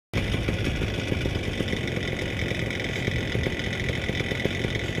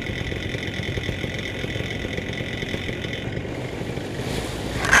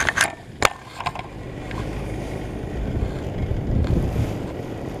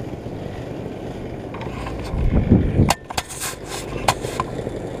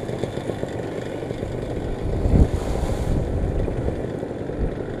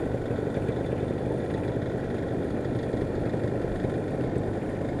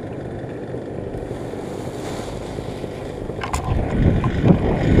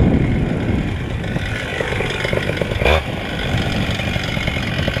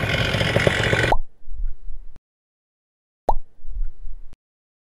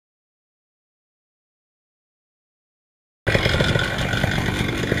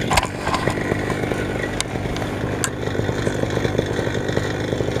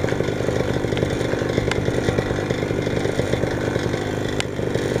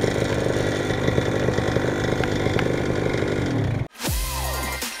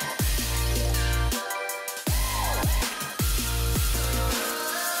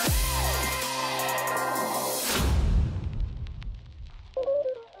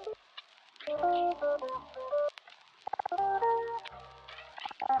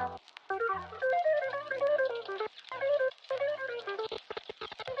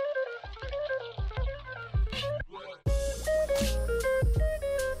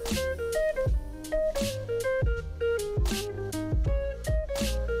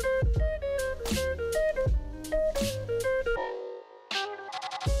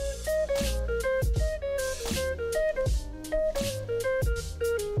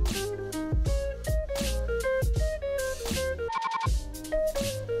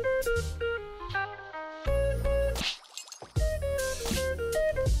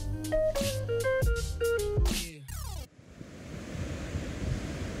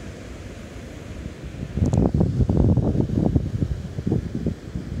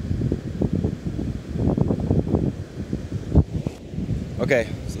Okay,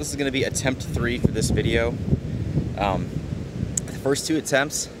 so this is going to be attempt 3 for this video. The first 2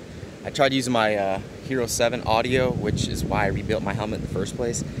 attempts, I tried using my Hero 7 audio, which is why I rebuilt my helmet in the first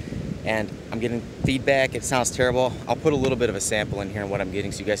place. And I'm getting feedback. It sounds terrible. I'll put a little bit of a sample in here on what I'm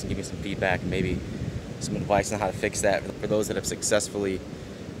getting so you guys can give me some feedback and maybe some advice on how to fix that for those that have successfully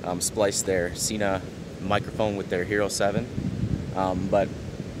spliced their Sena microphone with their Hero 7. But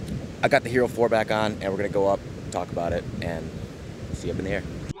I got the Hero 4 back on, and we're going to go up, talk about it, and see you up in the air.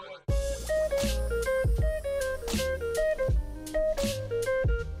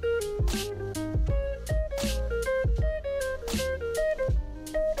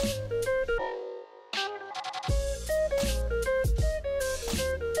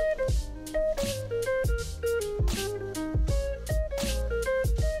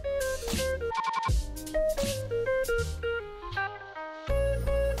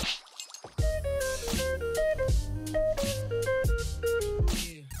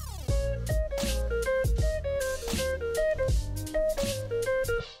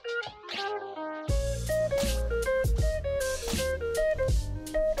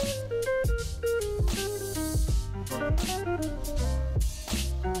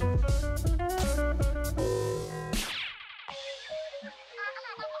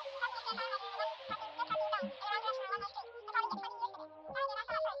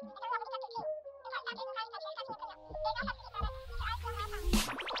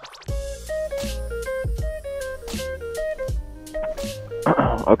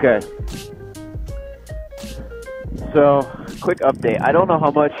 Okay, so quick update. I don't know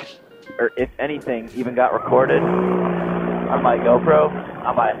how much, or if anything, even got recorded on my GoPro,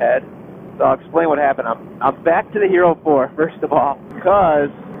 on my head. So I'll explain what happened. I'm back to the Hero 4, first of all, because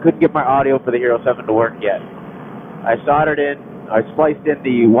I couldn't get my audio for the Hero 7 to work yet. I soldered in, I spliced in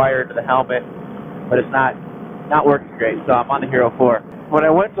the wire to the helmet, but it's not working great, so I'm on the Hero 4. When I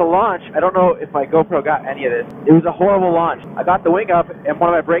went to launch, I don't know if my GoPro got any of this. It was a horrible launch. I got the wing up, and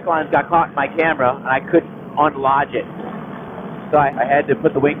one of my brake lines got caught in my camera, and I couldn't unlodge it. So I had to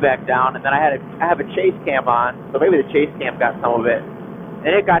put the wing back down, and then I have a chase cam on, so maybe the chase cam got some of it.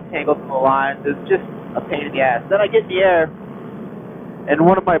 And it got tangled from the lines. It's just a pain in the ass. Then I get in the air, and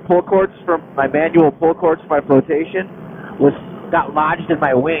one of my pull cords from my manual pull cords for my flotation got lodged in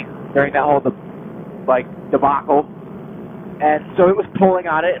my wing during that whole debacle. And so it was pulling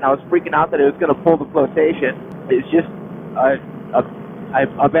on it, and I was freaking out that it was going to pull the flotation. It's just a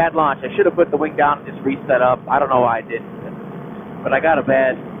bad launch. I should have put the wing down and just reset up. I don't know why I didn't. But I got a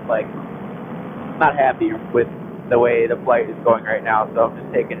bad, not happy with the way the flight is going right now, so I'm just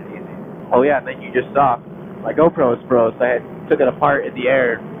taking it easy. Oh yeah, and then you just saw my GoPro was froze, so I took it apart in the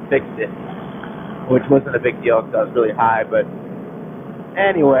air and fixed it, which wasn't a big deal because I was really high. But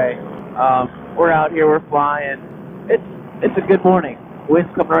anyway, we're out here, we're flying. It's a good morning. Wind's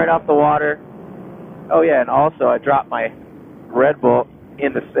coming right off the water. Oh yeah, and also I dropped my Red Bull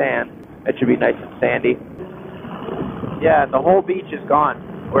in the sand. It should be nice and sandy. Yeah, and the whole beach is gone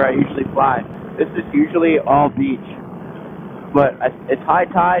where I usually fly. This is usually all beach. But it's high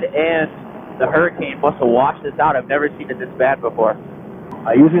tide, and the hurricane must have washed this out. I've never seen it this bad before.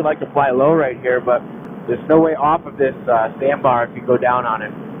 I usually like to fly low right here, but there's no way off of this sandbar if you go down on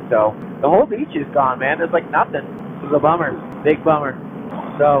it. So the whole beach is gone, man. There's like nothing. It was a bummer. Big bummer.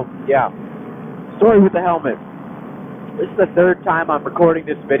 So, yeah. Story with the helmet. This is the 3rd time I'm recording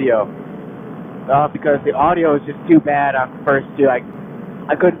this video. Because the audio is just too bad on the first 2. I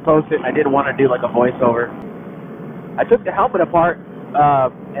couldn't post it. I didn't want to do like a voiceover. I took the helmet apart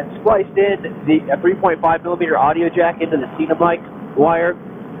and spliced in a 3.5mm audio jack into the Sena mic wire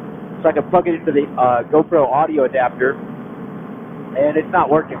so I could plug it into the GoPro audio adapter. And it's not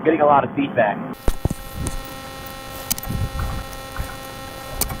working. I'm getting a lot of feedback.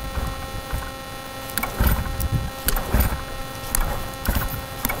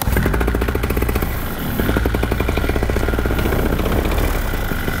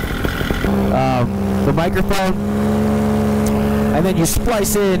 The microphone, and then you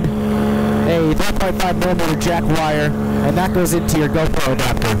splice in a 3.5mm jack wire, and that goes into your GoPro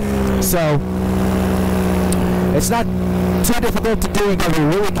adapter. So it's not too difficult to do. You gotta be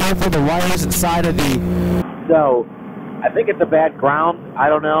really careful. The wires inside of the. So I think it's a bad ground. I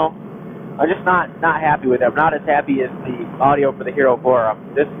don't know. I'm just not happy with it. I'm not as happy as the audio for the Hero 4.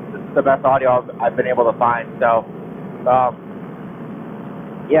 This is the best audio I've been able to find. So.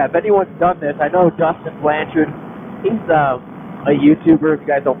 Yeah, if anyone's done this, I know Dustin Blanchard, he's a YouTuber. If you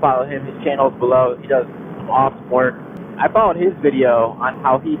guys don't follow him, his channel's below. He does some awesome work. I followed his video on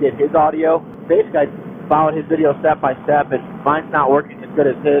how he did his audio. Basically, I followed his video step by step, and mine's not working as good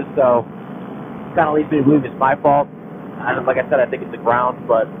as his, so it kind of leads me to believe it's my fault. like I said, I think it's the grounds,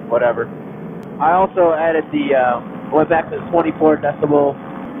 but whatever. I also added went back to the 24 decibel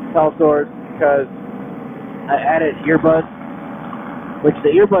tell source because I added earbuds, which the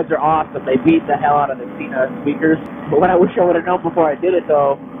earbuds are awesome. They beat the hell out of the Sena speakers. But what I wish I would have known before I did it,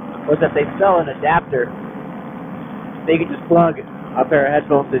 though, was that they sell an adapter they can just plug a pair of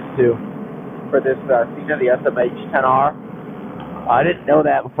headphones into for this Sena, the SMH-10R. I didn't know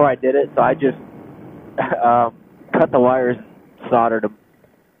that before I did it, so I just cut the wires, soldered them.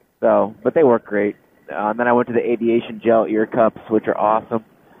 So, but they work great. And then I went to the aviation gel ear cups, which are awesome.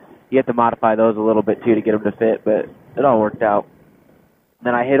 You have to modify those a little bit too to get them to fit, but it all worked out. And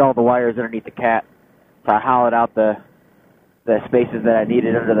then I hid all the wires underneath the cat, so I hollowed out the spaces that I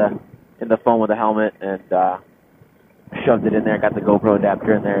needed in the foam of the helmet, and shoved it in there. Got the GoPro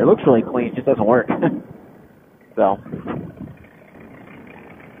adapter in there. It looks really clean, it just doesn't work. So.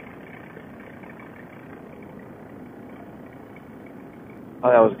 Oh,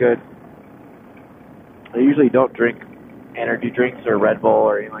 that was good. I usually don't drink energy drinks or Red Bull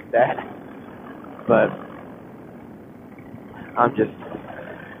or anything like that, but I'm just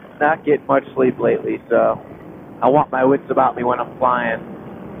not getting much sleep lately, so I want my wits about me when I'm flying.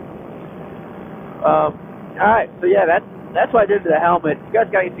 Alright, so yeah, that's what I did to the helmet. If you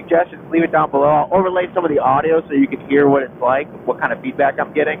guys got any suggestions, leave it down below. I'll overlay some of the audio so you can hear what it's like, what kind of feedback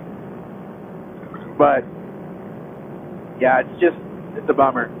I'm getting. But yeah, it's a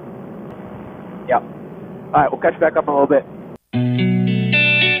bummer. Yep. Alright, we'll catch back up in a little bit.